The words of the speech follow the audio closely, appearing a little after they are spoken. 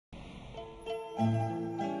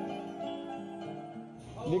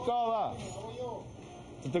Nicola,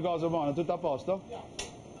 tutto cosa buono? Tutto a posto?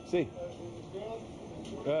 Sì.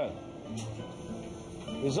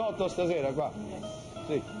 Risotto stasera qua?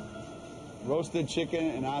 Sì. Roasted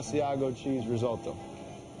chicken and Asiago cheese risotto.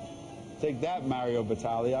 Take that, Mario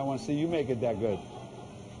Batali. I want to see you make it that good.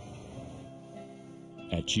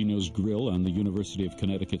 At Geno's Grille on the University of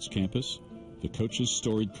Connecticut's campus, the coach's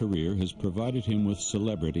storied career has provided him with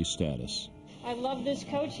celebrity status. I love this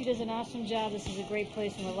coach. He does an awesome job. This is a great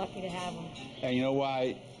place, and we're lucky to have him. And you know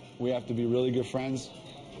why we have to be really good friends?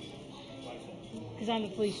 Because I'm the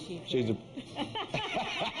police chief. She's a...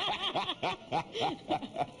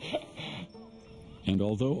 And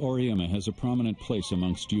although Auriemma has a prominent place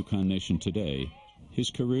amongst UConn Nation today,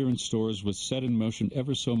 his career in stores was set in motion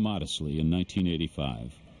ever so modestly in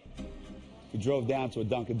 1985. We drove down to a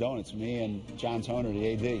Dunkin' Donuts, me and John Toner,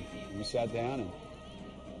 the AD. And we sat down, and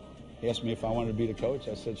he asked me if I wanted to be the coach.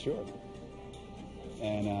 I said, sure.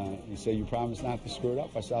 And he said, you promise not to screw it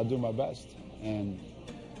up? I said, I'll do my best. And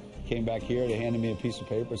came back here, they handed me a piece of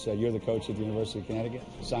paper, said, you're the coach at the University of Connecticut.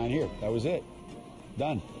 Sign here. That was it.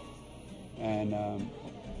 Done. And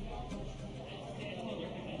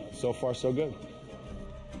so far, so good.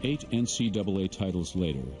 8 NCAA titles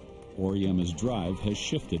later, Auriemma's drive has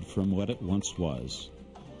shifted from what it once was.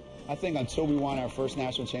 I think until we won our first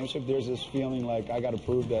national championship, there's this feeling like I got to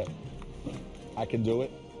prove that I can do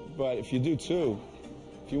it. But if you do two,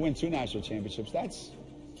 if you win 2 national championships, that's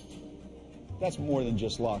more than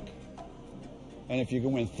just luck. And if you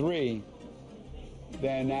can win 3,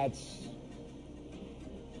 then that's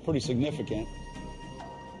pretty significant.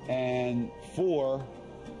 And 4,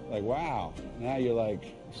 like, wow, now you're like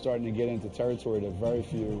starting to get into territory that very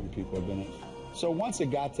few people have been in. So once it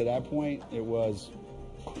got to that point,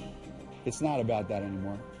 it's not about that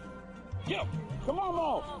anymore. Yo, come on,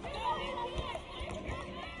 Mo.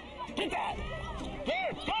 Get that.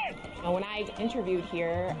 Get. When I interviewed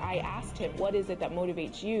here, I asked him, what is it that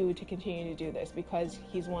motivates you to continue to do this? Because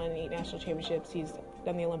he's won 8 national championships, he's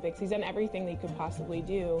done the Olympics, he's done everything that he could possibly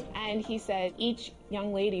do. And he said each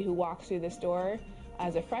young lady who walks through this door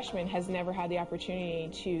as a freshman has never had the opportunity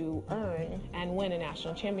to earn and win a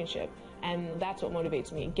national championship. And that's what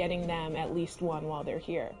motivates me, getting them at least one while they're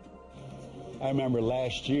here. I remember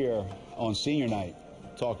last year on senior night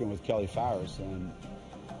talking with Kelly Farris, and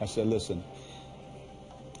I said, listen,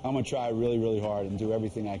 I'm going to try really, really hard and do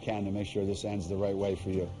everything I can to make sure this ends the right way for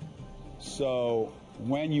you. So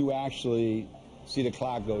when you actually see the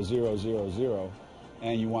clock go 0-0-0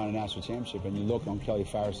 and you won a national championship and you look on Kelly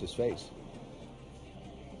Farris's face,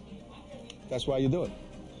 that's why you do it.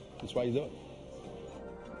 That's why you do it.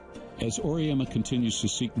 As Auriemma continues to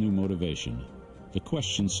seek new motivation, the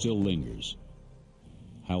question still lingers.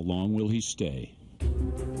 How long will he stay?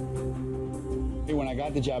 When I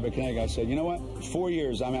got the job at Connecticut, I said, you know what? 4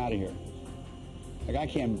 years, I'm out of here. Like, I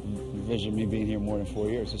can't envision me being here more than 4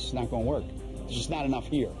 years. It's just not going to work. There's just not enough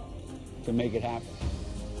here to make it happen.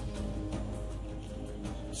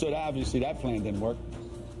 So obviously that plan didn't work.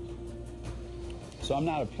 So I'm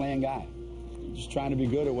not a plan guy. I'm just trying to be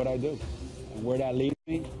good at what I do. And where that leads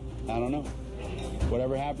me, I don't know.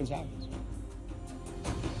 Whatever happens, happens.